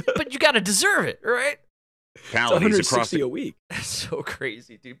 but you got to deserve it, right? It's $160 a week. That's so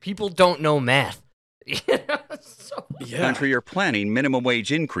crazy, dude. People don't know math. Country are planning minimum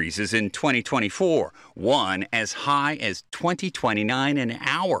wage increases in 2024, one as high as $20.29 an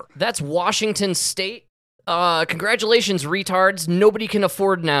hour. That's Washington State. Congratulations, retards. Nobody can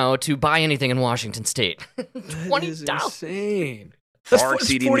afford now to buy anything in Washington State. That is insane. That's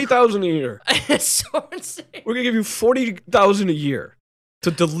 $40,000 a year. It's so insane. We're gonna give you $40,000 a year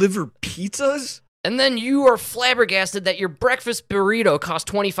to deliver pizzas, and then you are flabbergasted that your breakfast burrito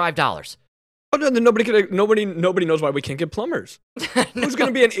costs $25. Oh no! Then nobody knows why we can't get plumbers. Who's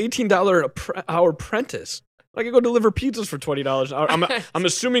gonna be an $18 an hour apprentice? I can go deliver pizzas for $20 an hour. I'm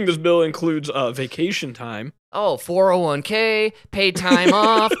assuming this bill includes vacation time. Oh, 401k, paid time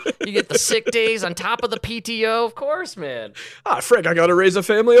off. You get the sick days on top of the PTO. Of course, man. Frick, I got to raise a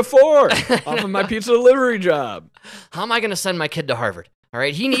family of 4 off of my pizza delivery job. How am I going to send my kid to Harvard? All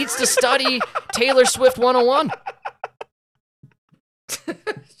right, he needs to study Taylor Swift 101.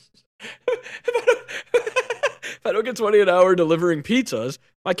 If I don't get $20 an hour delivering pizzas,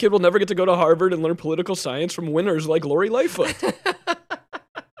 my kid will never get to go to Harvard and learn political science from winners like Lori Lightfoot.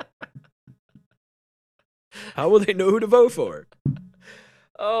 How will they know who to vote for?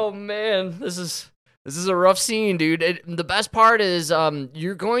 Oh man, this is a rough scene, dude. The best part is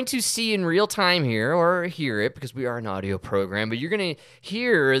you're going to see in real time here, or hear it because we are an audio program, but you're going to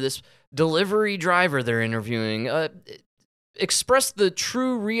hear this delivery driver they're interviewing express the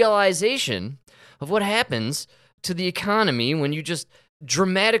true realization of what happens to the economy when you just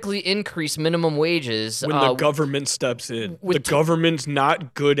dramatically increase minimum wages. When the government steps in. The government's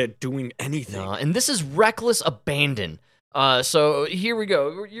not good at doing anything. No, and this is reckless abandon. So here we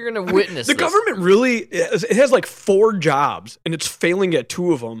go. You're going to witness the this. Government really, it has like 4 jobs, and it's failing at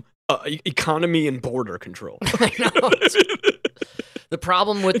 2 of them, economy and border control. I know. The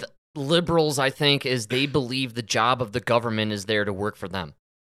problem with liberals, I think, is they believe the job of the government is there to work for them.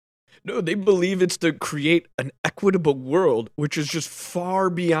 No, they believe it's to create an equitable world, which is just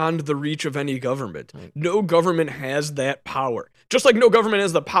far beyond the reach of any government. No government has that power. Just like no government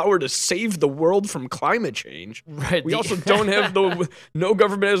has the power to save the world from climate change. Right. We also don't have no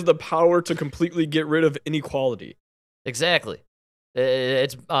government has the power to completely get rid of inequality. Exactly.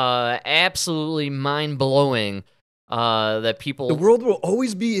 It's absolutely mind-blowing that people... The world will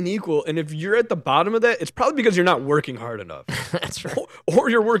always be unequal, and if you're at the bottom of that, it's probably because you're not working hard enough. That's right. Or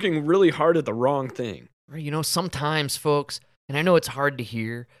you're working really hard at the wrong thing. You know, sometimes, folks, and I know it's hard to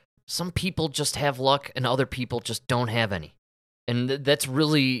hear, some people just have luck and other people just don't have any. And that's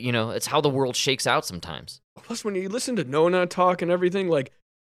really, it's how the world shakes out sometimes. Plus, when you listen to Nona talk and everything, like,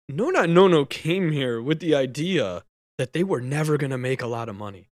 Nona came here with the idea that they were never going to make a lot of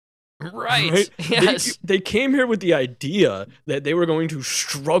money. Right. Yes. They came here with the idea that they were going to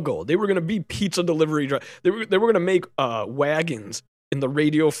struggle. They were going to be pizza delivery drivers. They were going to make wagons in the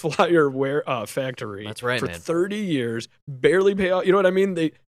radio flyer factory. That's right, for man. 30 years, barely pay out. You know what I mean?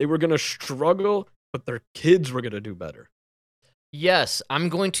 They were going to struggle, but their kids were going to do better. Yes, I'm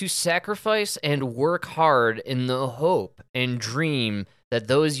going to sacrifice and work hard in the hope and dream that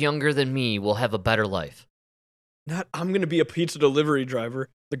those younger than me will have a better life. Not, I'm going to be a pizza delivery driver.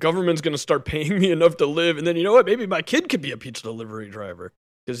 The government's going to start paying me enough to live. And then, you know what? Maybe my kid could be a pizza delivery driver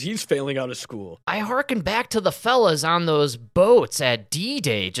because he's failing out of school. I hearken back to the fellas on those boats at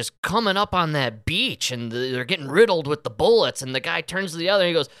D-Day just coming up on that beach, and they're getting riddled with the bullets, and the guy turns to the other and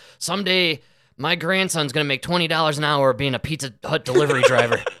he goes, someday my grandson's going to make $20 an hour being a Pizza Hut delivery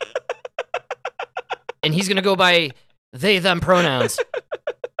driver. And he's going to go by they, them pronouns.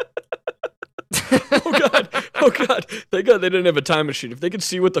 Oh, God. Thank God they didn't have a time machine. If they could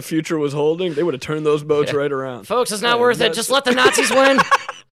see what the future was holding, they would have turned those boats right around. Folks, it's not worth it. Just let the Nazis win.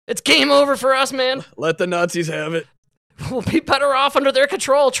 It's game over for us, man. Let the Nazis have it. We'll be better off under their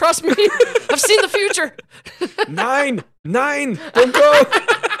control. Trust me. I've seen the future. 9. Don't go.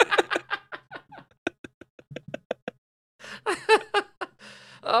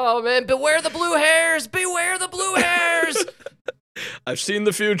 Oh, man. Beware the blue hairs. Beware the blue hairs. I've seen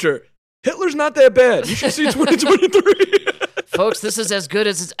the future. Hitler's not that bad. You should see 2023. Folks, this is as good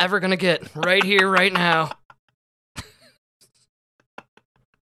as it's ever going to get. Right here, right now.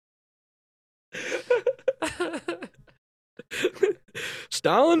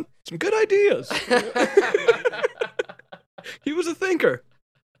 Stalin, some good ideas. He was a thinker.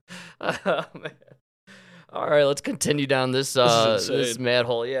 Oh, man. All right, let's continue down this mad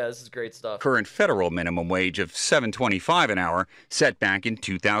hole. Yeah, this is great stuff. Current federal minimum wage of $7.25 an hour set back in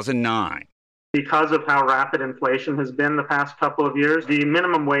 2009. Because of how rapid inflation has been the past couple of years, the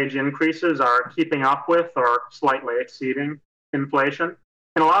minimum wage increases are keeping up with or slightly exceeding inflation.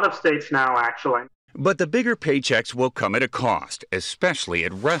 In a lot of states now, actually. But the bigger paychecks will come at a cost, especially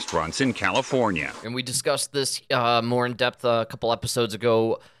at restaurants in California. And we discussed this more in depth a couple episodes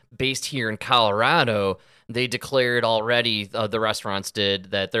ago. Based here in Colorado, they declared already, the restaurants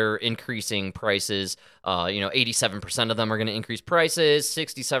did, that they're increasing prices. 87% of them are going to increase prices.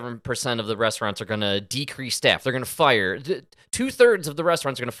 67% of the restaurants are going to decrease staff. They're going to fire. 2/3 of the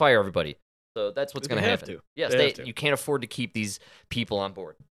restaurants are going to fire everybody. So that's what's going to happen. Yes, you can't afford to keep these people on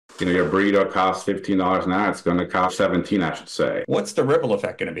board. You know, your burrito costs $15 an hour. It's going to cost $17, I should say. What's the ripple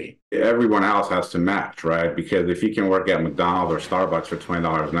effect going to be? Everyone else has to match, right? Because if you can work at McDonald's or Starbucks for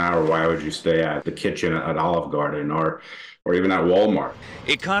 $20 an hour, why would you stay at the kitchen at Olive Garden or even at Walmart?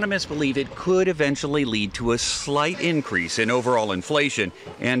 Economists believe it could eventually lead to a slight increase in overall inflation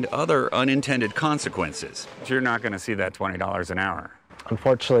and other unintended consequences. You're not going to see that $20 an hour.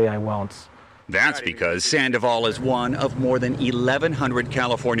 Unfortunately, I won't. That's because Sandoval is one of more than 1,100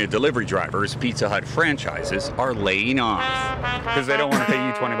 California delivery drivers Pizza Hut franchises are laying off. Because they don't want to pay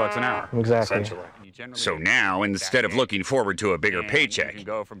you $20 an hour. Exactly. So now, instead of looking forward to a bigger paycheck,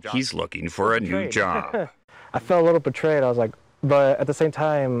 he's looking for a new job. I felt a little betrayed. I was like, but at the same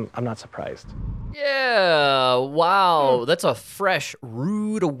time, I'm not surprised. Yeah, wow. That's a fresh,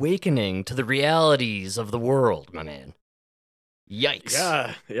 rude awakening to the realities of the world, my man. Yikes.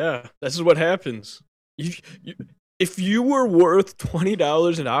 Yeah. This is what happens. If you were worth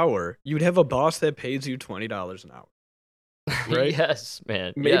 $20 an hour, you'd have a boss that pays you $20 an hour. Right? Yes,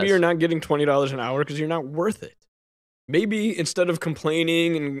 man. Maybe you're not getting $20 an hour because you're not worth it. Maybe instead of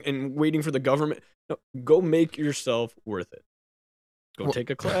complaining and waiting for the government, no, go make yourself worth it. Go take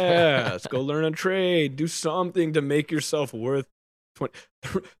a class, go learn a trade, do something to make yourself worth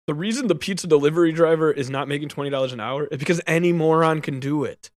The reason the pizza delivery driver is not making $20 an hour is because any moron can do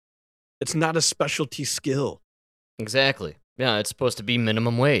it. It's not a specialty skill. Exactly. Yeah, it's supposed to be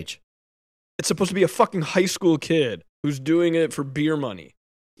minimum wage. It's supposed to be a fucking high school kid who's doing it for beer money,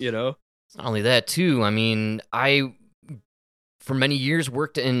 you know? It's not only that, too. I mean, I, for many years,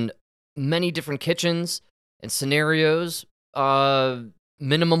 worked in many different kitchens and scenarios,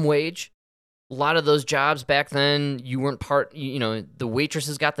 minimum wage. A lot of those jobs back then, you weren't the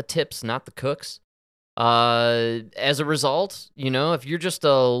waitresses got the tips, not the cooks. As a result, if you're just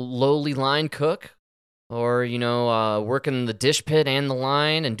a lowly line cook or, working the dish pit and the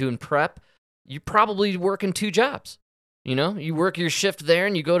line and doing prep, you're probably working 2 jobs. You work your shift there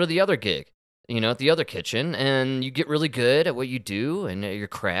and you go to the other gig, at the other kitchen, and you get really good at what you do and at your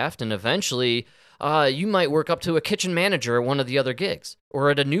craft, and eventually you might work up to a kitchen manager at one of the other gigs or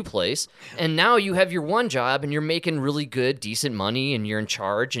at a new place. And now you have your one job and you're making really good, decent money, and you're in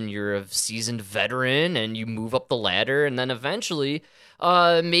charge and you're a seasoned veteran and you move up the ladder. And then eventually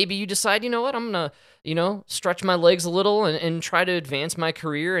maybe you decide, you know what, I'm gonna, stretch my legs a little and try to advance my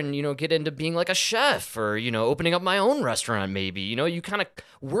career and, get into being like a chef or, opening up my own restaurant maybe. You kind of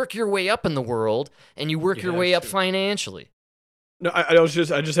work your way up in the world and you work your way up financially. No, I just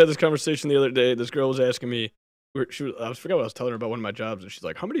had this conversation the other day. This girl was asking me, I forgot what I was telling her about one of my jobs, and she's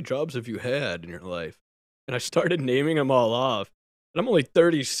like, how many jobs have you had in your life? And I started naming them all off. And I'm only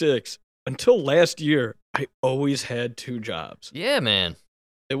 36. Until last year, I always had 2 jobs. Yeah, man.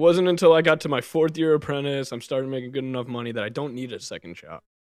 It wasn't until I got to my 4th year apprentice, I'm starting making good enough money that I don't need a second job.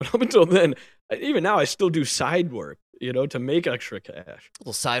 But up until then, even now, I still do side work, to make extra cash. A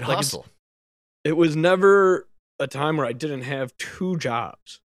little side hustle. It was never a time where I didn't have 2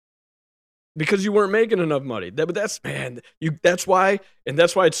 jobs. Because you weren't making enough money. That's why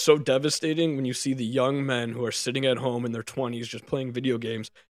it's so devastating when you see the young men who are sitting at home in their 20s just playing video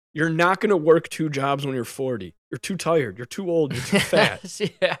games. You're not going to work 2 jobs when you're 40. You're too tired. You're too old. You're too fat.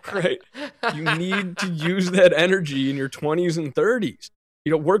 Yeah. Right? You need to use that energy in your 20s and 30s.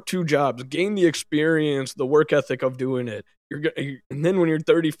 Work 2 jobs. Gain the experience, the work ethic of doing it. And then when you're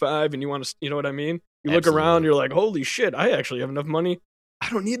 35 and you want to, you know what I mean? You look around, you're like, holy shit, I actually have enough money. I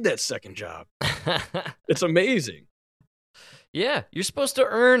don't need that second job. It's amazing. Yeah, you're supposed to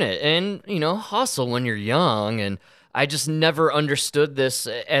earn it and, hustle when you're young. And I just never understood this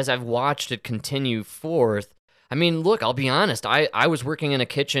as I've watched it continue forth. I mean, look, I'll be honest. I was working in a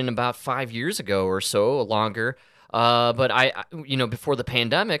kitchen about 5 years ago or so, longer. But before the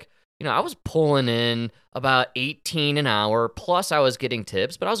pandemic, I was pulling in about $18 an hour, plus I was getting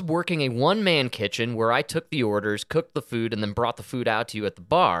tips, but I was working a one-man kitchen where I took the orders, cooked the food, and then brought the food out to you at the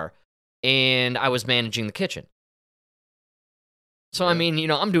bar, and I was managing the kitchen. So, I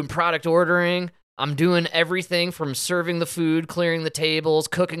mean, I'm doing product ordering, I'm doing everything from serving the food, clearing the tables,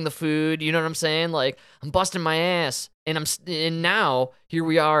 cooking the food, you know what I'm saying? Like, I'm busting my ass, and now, here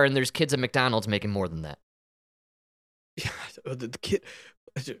we are, and there's kids at McDonald's making more than that. Yeah, the kid...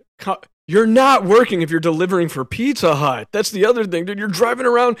 You're not working if you're delivering for Pizza Hut. That's the other thing, dude. You're driving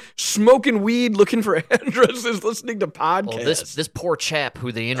around smoking weed, looking for addresses, listening to podcasts. Well, this poor chap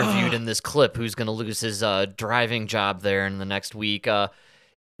who they interviewed in this clip, who's going to lose his driving job there in the next week,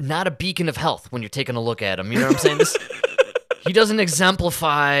 not a beacon of health when you're taking a look at him. You know what I'm saying? He doesn't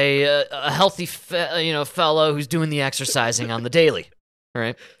exemplify a healthy, fellow who's doing the exercising on the daily,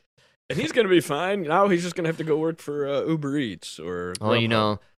 right? And he's going to be fine. Now he's just going to have to go work for Uber Eats or...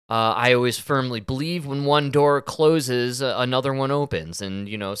 Well, I always firmly believe when one door closes, another one opens.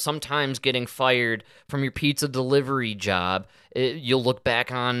 And, sometimes getting fired from your pizza delivery job, you'll look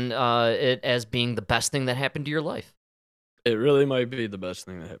back on it as being the best thing that happened to your life. It really might be the best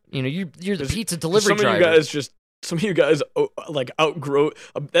thing that happened. You're the pizza delivery driver. Some of you guys outgrow...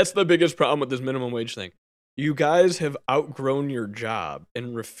 that's the biggest problem with this minimum wage thing. You guys have outgrown your job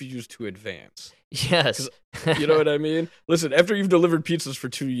and refuse to advance. Yes. You know what I mean? Listen, after you've delivered pizzas for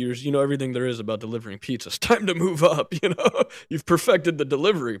 2 years, you know everything there is about delivering pizzas. Time to move up, You've perfected the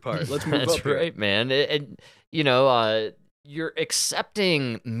delivery part. Let's move up. That's right, man. And, you're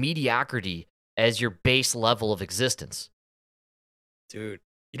accepting mediocrity as your base level of existence. Dude,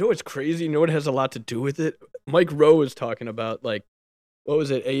 you know what's crazy? You know what has a lot to do with it? Mike Rowe was talking about, what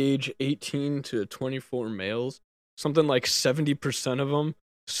was it, age 18 to 24 males? Something like 70% of them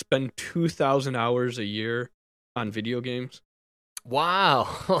spend 2,000 hours a year on video games. Wow,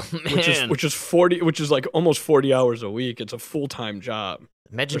 oh, man. Which is like almost 40 hours a week. It's a full-time job.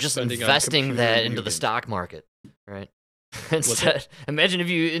 Imagine just investing that into the stock market, right? Imagine if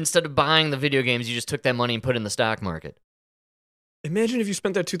you, instead of buying the video games, you just took that money and put it in the stock market. Imagine if you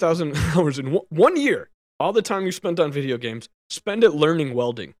spent that 2,000 hours in 1 year. All the time you spent on video games, spend it learning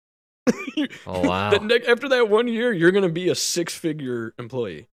welding. Oh, wow. After that 1 year, you're going to be a 6-figure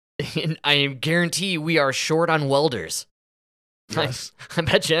employee. And I guarantee we are short on welders. Yes. I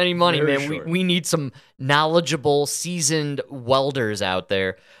bet you any money, Very man. short. We need some knowledgeable, seasoned welders out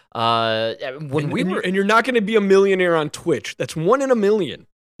there. And you're not going to be a millionaire on Twitch. That's 1 in a million.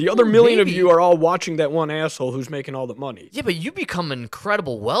 The other million of you are all watching that one asshole who's making all the money. Yeah, but you become an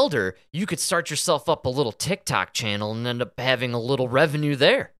incredible welder. You could start yourself up a little TikTok channel and end up having a little revenue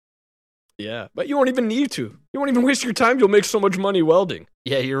there. Yeah, but you won't even need to. You won't even waste your time. You'll make so much money welding.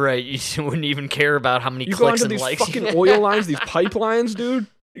 Yeah, you're right. You wouldn't even care about how many clicks and likes. You go onto these fucking oil lines, these pipelines, dude.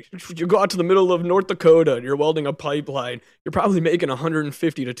 You go out to the middle of North Dakota and you're welding a pipeline. You're probably making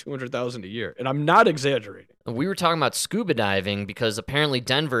 $150,000 to $200,000 a year, and I'm not exaggerating. We were talking about scuba diving because apparently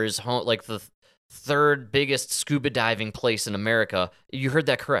Denver is the third biggest scuba diving place in America. You heard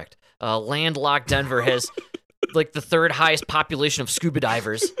that correct. Landlocked Denver has the third highest population of scuba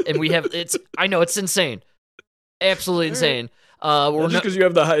divers, and we have I know it's insane, absolutely insane. Well, just because you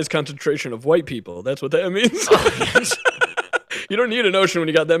have the highest concentration of white people. That's what that means. You don't need an ocean when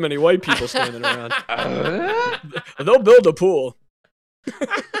you got that many white people standing around. They'll build a pool.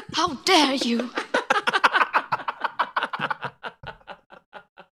 How dare you?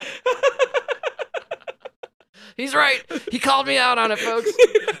 He's right. He called me out on it, folks.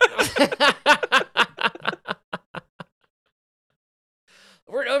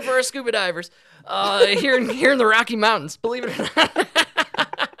 We're known for our scuba divers here in the Rocky Mountains, believe it or not.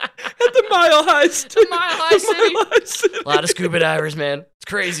 At the Mile High City. Mile High City. A lot of scuba divers, man. It's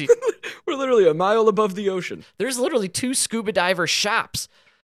crazy. We're literally a mile above the ocean. There's literally 2 scuba diver shops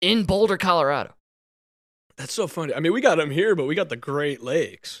in Boulder, Colorado. That's so funny. I mean, we got them here, but we got the Great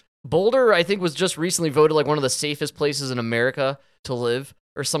Lakes. Boulder, I think, was just recently voted like one of the safest places in America to live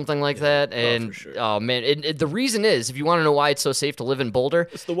or something like that. And man, the reason is, if you want to know why it's so safe to live in Boulder,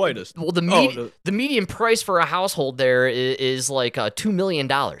 it's the whitest. Well, the median price for a household there is like $2 million.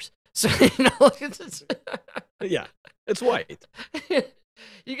 So, you know, yeah, it's white.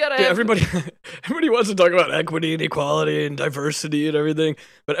 You gotta have everybody wants to talk about equity and equality and diversity and everything,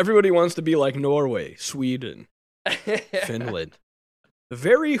 but everybody wants to be like Norway, Sweden, Finland.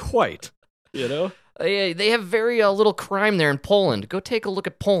 Very white, you know? They have very little crime there in Poland. Go take a look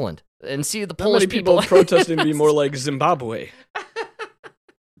at Poland and see the Not Polish many people protesting to be more like Zimbabwe,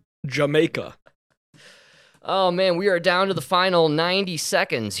 Jamaica. Oh, man, we are down to the final 90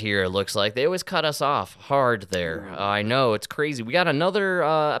 seconds here, it looks like. They always cut us off hard there. I know, it's crazy. We got another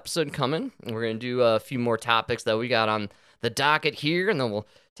episode coming. We're going to do a few more topics that we got on the docket here, and then we'll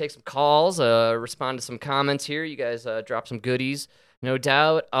take some calls, respond to some comments here. You guys drop some goodies, no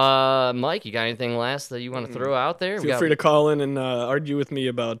doubt. Mike, you got anything last that you want to throw out there? Feel free to call in and argue with me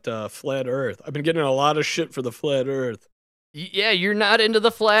about flat Earth. I've been getting a lot of shit for the flat Earth. Yeah, you're not into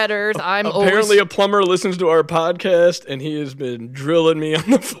the flat Earth. Apparently a plumber listens to our podcast, and he has been drilling me on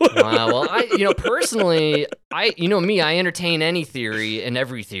the flat Earth. Wow, well, personally, I entertain any theory and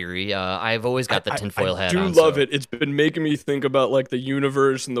every theory. I've always got the tinfoil hat on. I do love it. It's been making me think about like the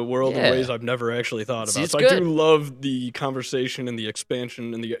universe and the world in ways I've never actually thought about. So I do love the conversation and the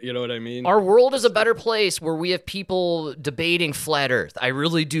expansion and the, you know what I mean? Our world is a better place where we have people debating flat Earth. I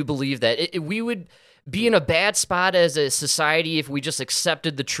really do believe that. We would be in a bad spot as a society if we just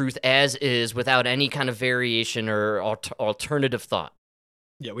accepted the truth as is without any kind of variation or alternative thought.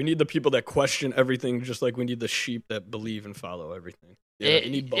 Yeah, we need the people that question everything just like we need the sheep that believe and follow everything. Yeah,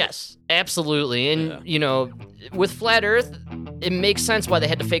 we need both. Yes, absolutely. And, you know, with flat Earth, it makes sense why they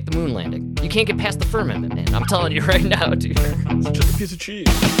had to fake the moon landing. You can't get past the firmament, man. I'm telling you right now, dude. It's just a piece of cheese.